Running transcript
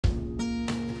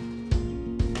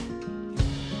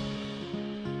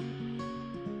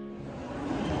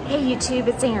Hey YouTube,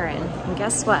 it's Erin, and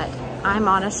guess what? I'm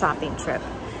on a shopping trip.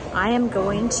 I am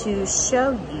going to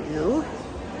show you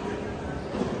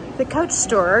the Coach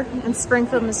store in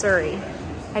Springfield, Missouri.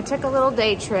 I took a little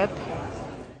day trip.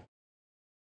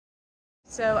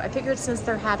 So I figured since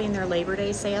they're having their Labor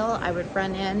Day sale, I would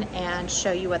run in and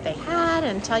show you what they had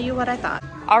and tell you what I thought.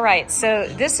 All right, so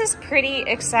this is pretty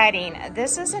exciting.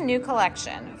 This is a new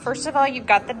collection. First of all, you've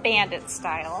got the bandit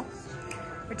style,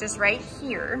 which is right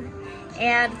here.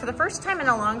 And for the first time in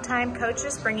a long time, Coach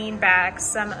is bringing back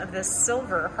some of the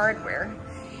silver hardware.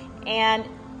 And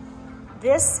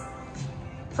this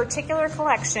particular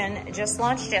collection just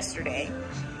launched yesterday.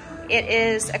 It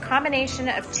is a combination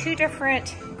of two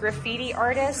different graffiti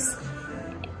artists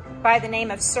by the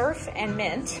name of Surf and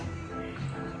Mint.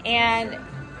 And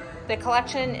the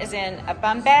collection is in a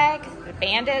bum bag, the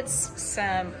bandits,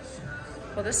 some,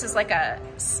 well, this is like a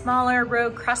smaller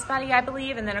rogue crossbody, I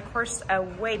believe, and then of course a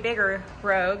way bigger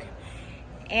rogue.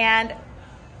 And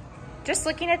just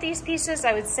looking at these pieces,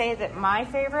 I would say that my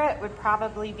favorite would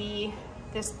probably be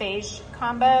this beige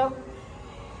combo,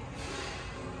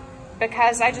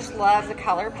 because I just love the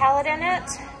color palette in it.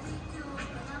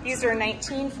 These are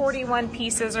 1941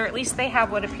 pieces, or at least they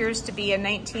have what appears to be a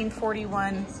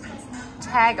 1941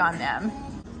 tag on them.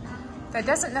 That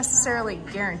doesn't necessarily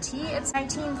guarantee it's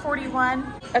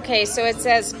 1941. Okay, so it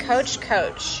says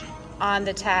Coach on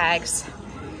the tags.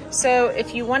 So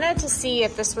if you wanted to see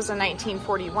if this was a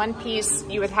 1941 piece,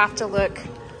 you would have to look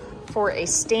for a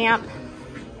stamp,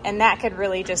 and that could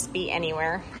really just be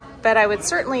anywhere. But I would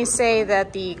certainly say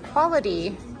that the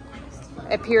quality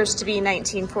appears to be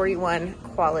 1941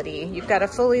 quality. You've got a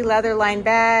fully leather lined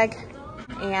bag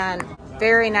and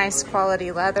very nice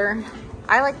quality leather.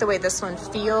 I like the way this one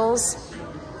feels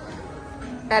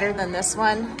better than this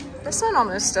one. This one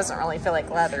almost doesn't really feel like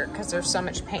leather because there's so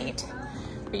much paint,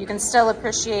 but you can still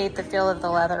appreciate the feel of the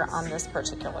leather on this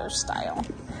particular style.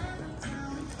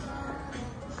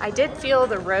 I did feel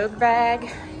the rogue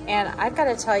bag, and I've got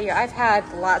to tell you, I've had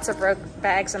lots of rogue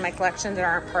bags in my collection that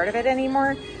aren't part of it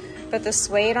anymore, but the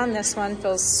suede on this one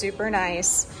feels super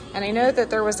nice. And I know that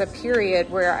there was a period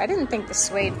where I didn't think the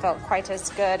suede felt quite as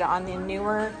good on the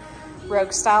newer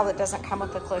rogue style that doesn't come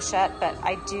with the clochette, but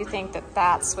I do think that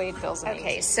that suede feels amazing.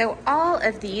 Okay, so all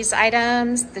of these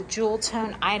items, the jewel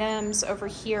tone items over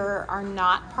here, are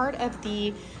not part of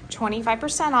the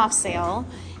 25% off sale,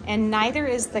 and neither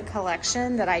is the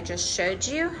collection that I just showed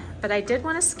you, but I did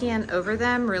want to scan over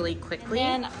them really quickly.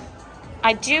 And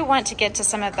I do want to get to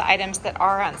some of the items that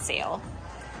are on sale.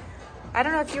 I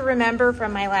don't know if you remember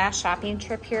from my last shopping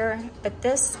trip here, but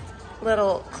this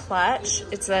little clutch,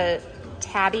 it's a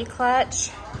Tabby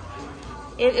Clutch.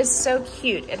 It is so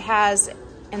cute. It has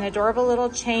an adorable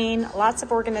little chain, lots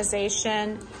of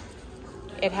organization.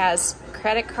 It has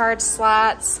credit card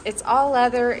slots. It's all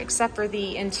leather except for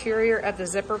the interior of the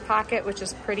zipper pocket, which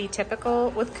is pretty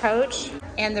typical with Coach.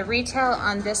 And the retail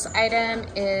on this item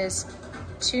is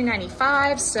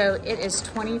 $2.95, so it is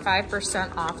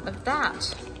 25% off of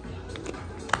that.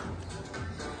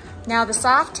 Now the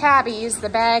soft tabbies, the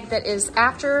bag that is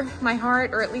after my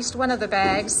heart, or at least one of the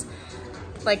bags,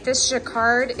 like this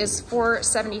jacquard is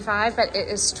 $4.75, but it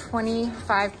is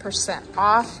 25%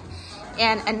 off.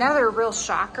 And another real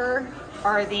shocker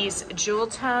are these jewel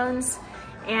tones.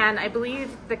 And I believe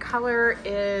the color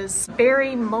is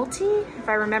berry multi, if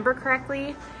I remember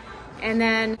correctly. And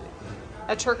then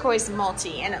a turquoise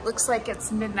multi, and it looks like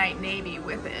it's midnight navy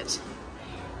with it.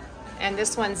 And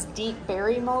this one's deep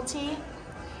berry multi.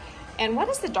 And what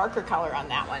is the darker color on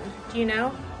that one? Do you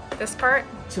know this part?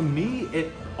 To me,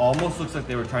 it almost looks like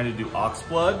they were trying to do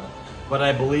oxblood, but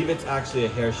I believe it's actually a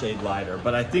hair shade lighter.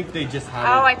 But I think they just have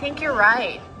I think you're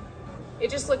right.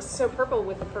 It just looks so purple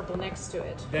with the purple next to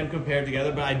it. them compared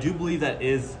together, but I do believe that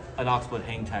is an oxblood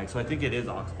hang tag, so I think it is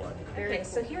oxblood. Okay,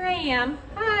 so here I am.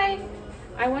 Hi.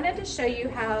 I wanted to show you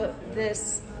how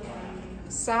this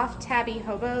soft tabby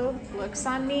hobo looks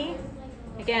on me.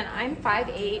 Again, I'm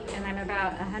 5'8", and I'm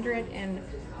about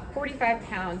 145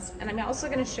 pounds, and I'm also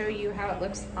going to show you how it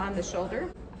looks on the shoulder.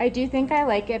 I do think I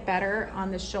like it better on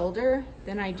the shoulder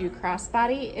than I do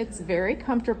crossbody. It's very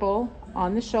comfortable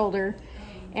on the shoulder.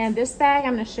 And this bag,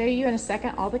 I'm going to show you in a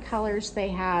second all the colors they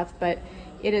have, but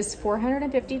it is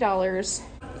 $450.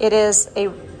 It is a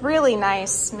really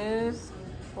nice, smooth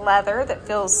leather that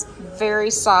feels very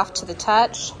soft to the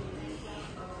touch.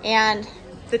 And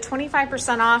the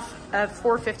 25% off of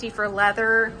 $450 for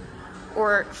leather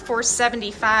or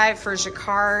 $475 for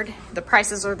jacquard, the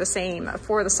prices are the same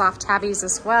for the soft tabbies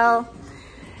as well.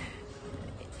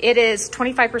 It is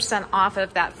 25% off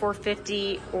of that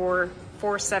 $450 or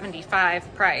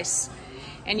 $475 price.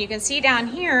 And you can see down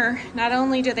here, not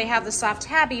only do they have the soft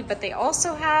tabby, but they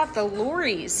also have the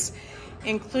lorries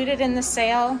included in the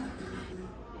sale,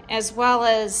 as well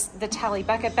as the tally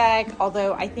bucket bag,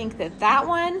 although I think that that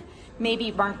one may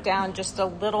be marked down just a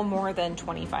little more than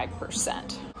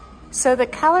 25%. So the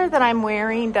color that I'm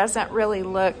wearing doesn't really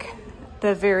look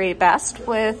the very best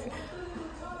with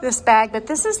this bag, but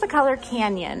this is the color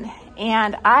Canyon,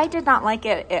 and I did not like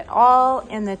it at all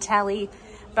in the tally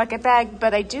bucket bag,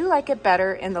 but I do like it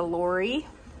better in the lorry.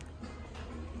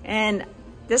 And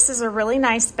this is a really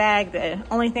nice bag. The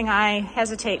only thing I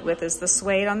hesitate with is the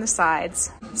suede on the sides.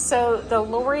 So the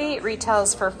lorry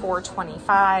retails for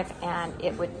 $4.25, and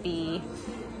it would be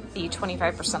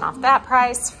 25% off that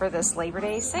price for this Labor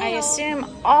Day sale. I assume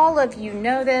all of you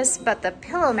know this, but the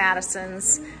Pillow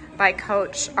Madisons by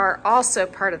Coach are also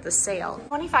part of the sale.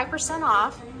 25%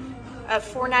 off of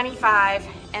 $4.95,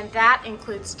 and that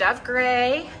includes Dove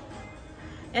Gray,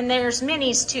 and there's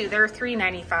minis too. They're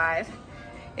 $3.95.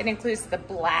 It includes the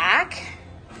black.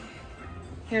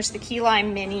 Here's the Key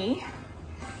Lime Mini,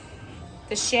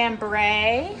 the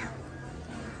Chambray.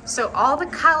 So all the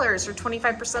colors are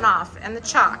 25% off, and the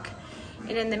chalk.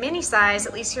 And in the mini size,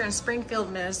 at least here in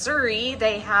Springfield, Missouri,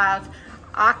 they have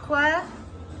Aqua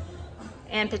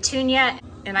and Petunia.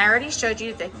 And I already showed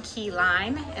you the Key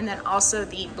Lime, and then also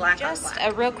the black. Just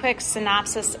a real quick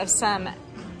synopsis of some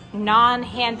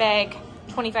non-handbag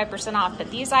 25% off that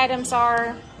these items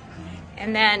are.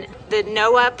 And then the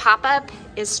Noah pop-up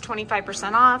is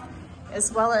 25% off,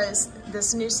 as well as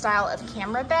this new style of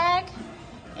camera bag.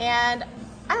 And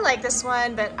I like this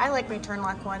one, but I like my turn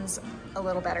lock ones a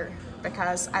little better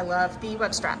because I love the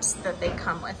web straps that they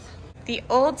come with. The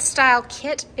old style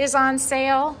kit is on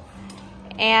sale,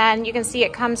 and you can see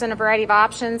it comes in a variety of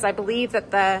options. I believe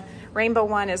that the rainbow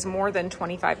one is more than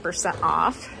 25%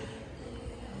 off.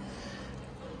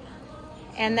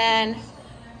 And then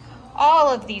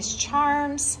all of these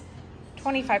charms,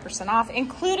 25% off,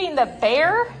 including the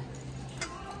bear.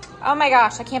 Oh my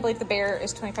gosh, I can't believe the bear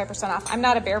is 25% off. I'm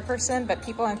not a bear person, but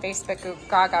people on Facebook go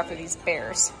gaga for these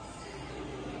bears.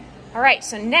 All right,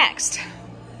 so next,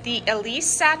 the Elise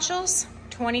satchels,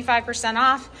 25%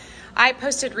 off. I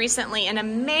posted recently an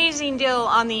amazing deal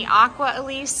on the Aqua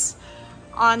Elise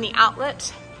on the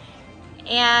outlet,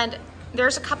 and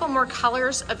there's a couple more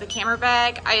colors of the camera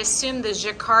bag. I assume the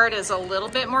jacquard is a little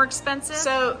bit more expensive.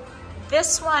 So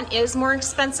this one is more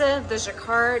expensive, the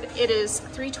jacquard. It is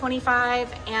 $3.25,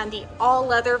 and the all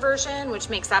leather version, which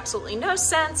makes absolutely no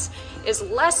sense, is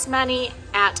less money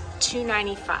at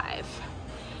 $2.95.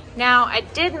 Now, I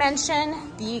did mention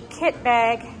the kit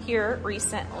bag here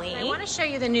recently. I want to show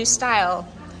you the new style.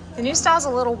 The new style is a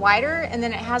little wider, and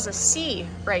then it has a C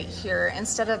right here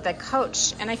instead of the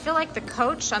Coach. And I feel like the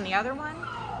Coach on the other one,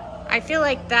 I feel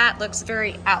like that looks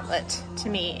very outlet to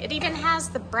me. It even has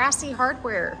the brassy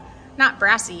hardware. Not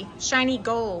brassy, shiny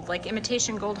gold, like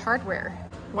imitation gold hardware.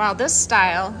 Wow, this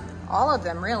style, all of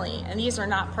them really, and these are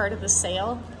not part of the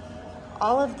sale,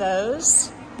 all of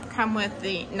those come with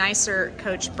the nicer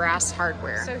Coach brass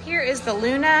hardware. So here is the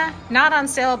Luna, not on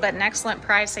sale, but an excellent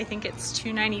price. I think it's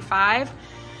 $2.95.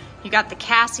 You got the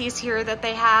Cassies here that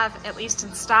they have, at least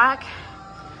in stock.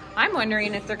 I'm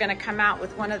wondering if they're gonna come out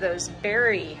with one of those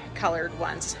berry colored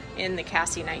ones in the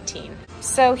Cassie 19.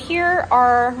 So here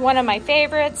are one of my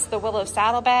favorites, the Willow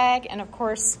saddlebag. And of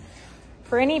course,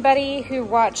 for anybody who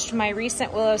watched my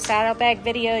recent Willow saddlebag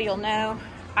video, you'll know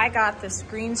I got this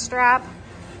green strap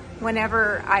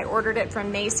whenever I ordered it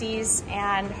from Macy's,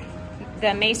 and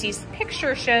the Macy's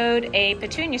picture showed a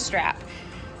Petunia strap.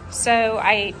 So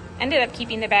I ended up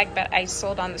keeping the bag, but I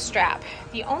sold on the strap.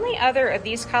 The only other of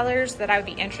these colors that I would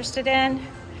be interested in,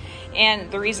 and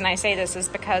the reason I say this is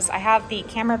because I have the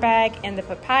camera bag in the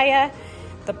papaya,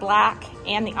 the black,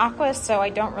 and the aqua, so I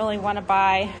don't really want to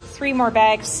buy 3 more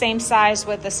bags, same size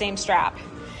with the same strap.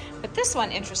 But this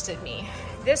one interested me.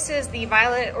 This is the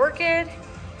violet orchid,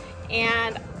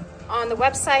 and on the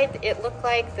website, it looked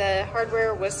like the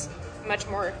hardware was much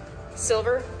more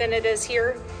silver than it is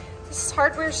here. This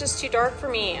hardware is just too dark for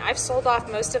me. I've sold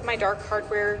off most of my dark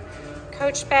hardware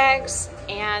Coach bags,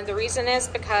 and the reason is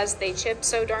because they chip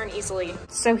so darn easily.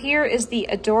 So here is the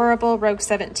adorable Rogue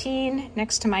 17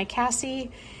 next to my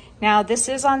Cassie. Now this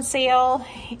is on sale.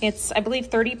 It's, I believe,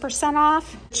 30%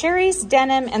 off. Cherries,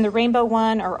 denim, and the rainbow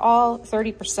one are all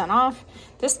 30% off.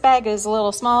 This bag is a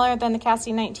little smaller than the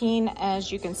Cassie 19,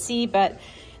 as you can see, but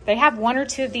they have 1 or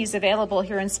 2 of these available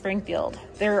here in Springfield.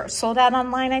 They're sold out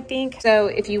online, I think. So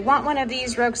if you want one of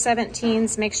these Rogue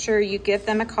 17s, make sure you give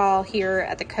them a call here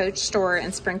at the Coach store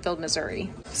in Springfield,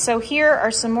 Missouri. So here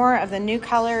are some more of the new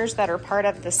colors that are part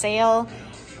of the sale.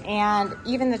 And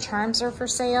even the charms are for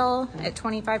sale at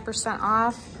 25%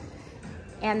 off.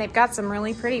 And they've got some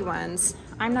really pretty ones.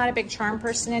 I'm not a big charm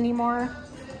person anymore.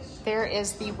 There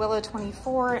is the Willow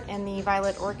 24 and the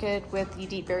Violet Orchid with the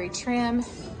deep berry trim.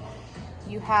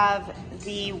 You have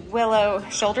the Willow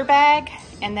shoulder bag,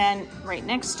 and then right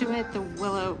next to it, the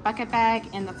Willow bucket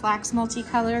bag in the flax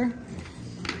multicolor.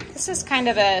 This is kind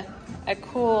of a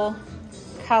cool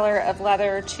color of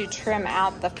leather to trim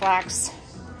out the flax.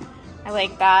 I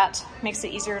like that. Makes it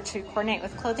easier to coordinate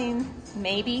with clothing,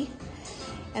 maybe.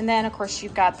 And then of course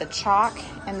you've got the chalk,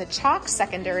 and the chalk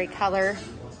secondary color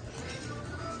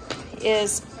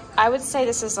is, I would say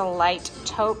this is a light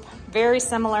taupe, very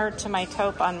similar to my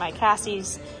taupe on my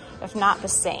Cassie's, if not the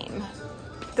same.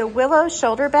 The Willow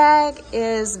shoulder bag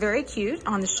is very cute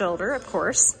on the shoulder, of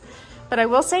course, but I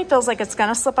will say it feels like it's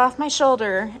gonna slip off my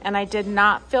shoulder, and I did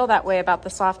not feel that way about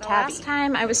the soft tabby. Last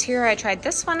time I was here, I tried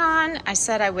this one on. I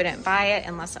said I wouldn't buy it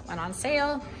unless it went on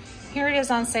sale. Here it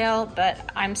is on sale, but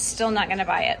I'm still not gonna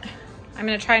buy it. I'm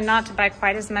gonna try not to buy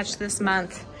quite as much this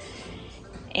month.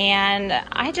 And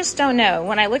I just don't know.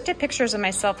 When I looked at pictures of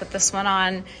myself with this one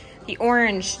on, the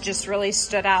orange just really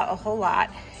stood out a whole lot,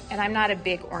 and I'm not a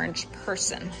big orange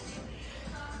person.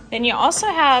 Then you also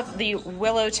have the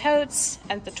Willow totes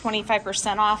at the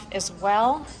 25% off as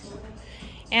well.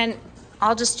 And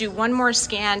I'll just do one more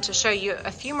scan to show you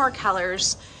a few more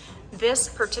colors. This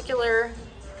particular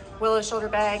Willow shoulder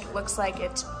bag looks like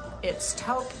it's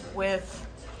taupe with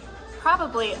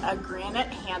probably a granite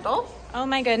handle. Oh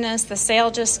my goodness, the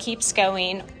sale just keeps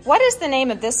going. What is the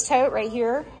name of this tote right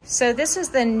here? So this is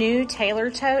the new Taylor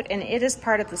tote, and it is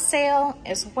part of the sale,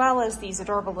 as well as these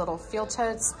adorable little field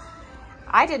totes.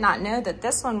 I did not know that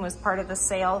this one was part of the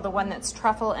sale, the one that's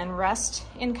truffle and rust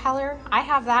in color. I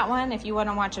have that one. If you want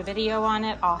to watch a video on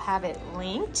it, I'll have it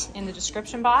linked in the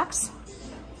description box,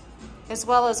 as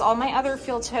well as all my other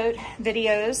field tote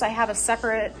videos. I have a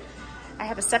separate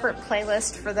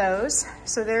playlist for those.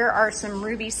 So there are some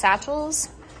ruby satchels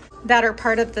that are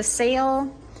part of the sale,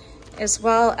 as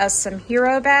well as some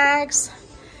hero bags.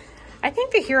 I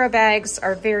think the hero bags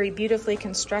are very beautifully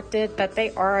constructed, but they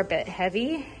are a bit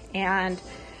heavy and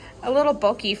a little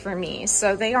bulky for me.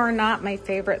 So they are not my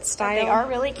favorite style. But they are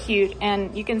really cute,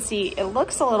 and you can see it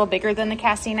looks a little bigger than the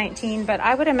Cassie 19, but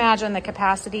I would imagine the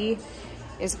capacity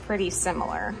is pretty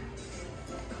similar.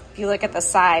 If you look at the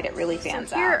side, it really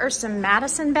stands out. Here are some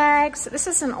Madison bags. This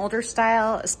is an older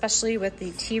style, especially with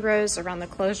the T-rose around the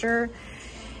closure.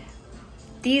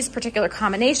 These particular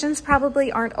combinations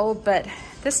probably aren't old, but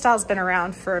this style's been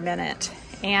around for a minute,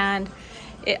 and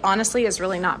it honestly is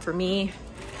really not for me.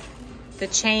 The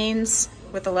chains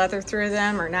with the leather through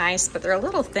them are nice, but they're a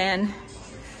little thin.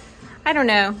 I don't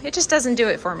know, it just doesn't do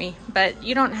it for me, but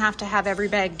you don't have to have every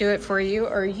bag do it for you,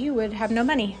 or you would have no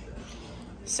money.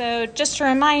 So just to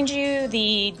remind you,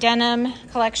 the denim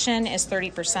collection is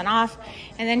 30% off.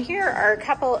 And then here are a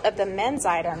couple of the men's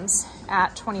items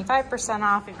at 25%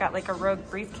 off. We've got like a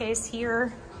Rogue briefcase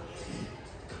here.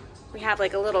 We have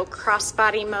like a little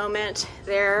crossbody moment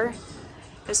there,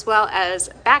 as well as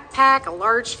backpack, a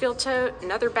large field tote,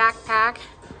 another backpack.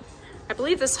 I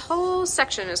believe this whole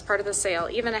section is part of the sale,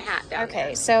 even a hat down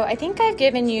there. So I think I've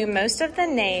given you most of the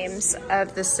names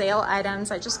of the sale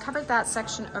items. I just covered that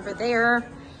section over there.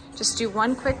 Just do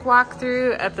one quick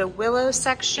walkthrough of the Willow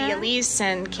section, the Elise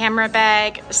and camera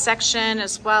bag section,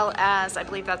 as well as, I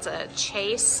believe that's a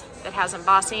chase that has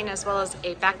embossing, as well as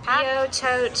a backpack.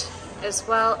 Tote, as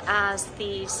well as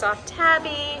the soft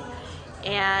tabby,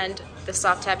 and the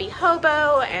soft tabby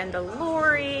hobo, and the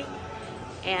Lori,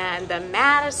 and the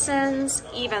Madisons,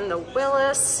 even the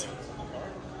Willis.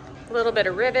 A little bit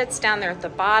of rivets down there at the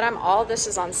bottom. All this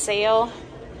is on sale.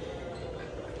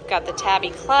 Got the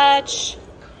Tabby Clutch.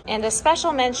 And a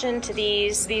special mention to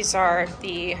these are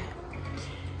the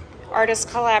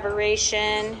artist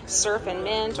collaboration Surf and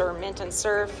Mint, or Mint and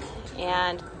Surf,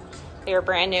 and they are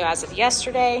brand new as of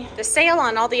yesterday. The sale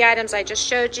on all the items I just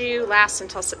showed you lasts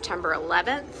until September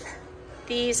 11th.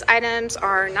 These items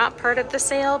are not part of the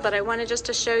sale, but I wanted just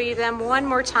to show you them one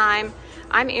more time.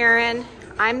 I'm Erin,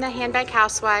 I'm the Handbag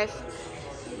Housewife.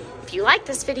 If you like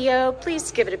this video,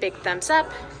 please give it a big thumbs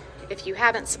up. If you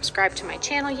haven't subscribed to my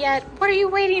channel yet, what are you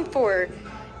waiting for?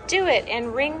 Do it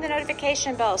and ring the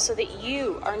notification bell so that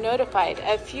you are notified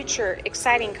of future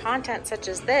exciting content such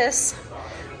as this.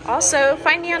 Also,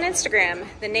 find me on Instagram.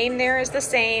 The name there is the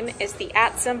same as the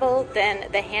 @ symbol, then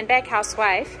the Handbag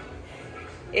Housewife.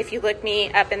 If you look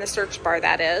me up in the search bar,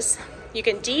 that is. You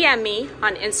can DM me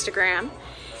on Instagram,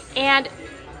 and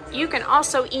you can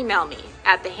also email me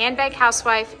at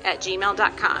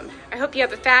thehandbaghousewife@gmail.com. I hope you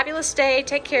have a fabulous day.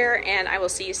 Take care, and I will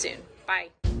see you soon.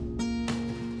 Bye.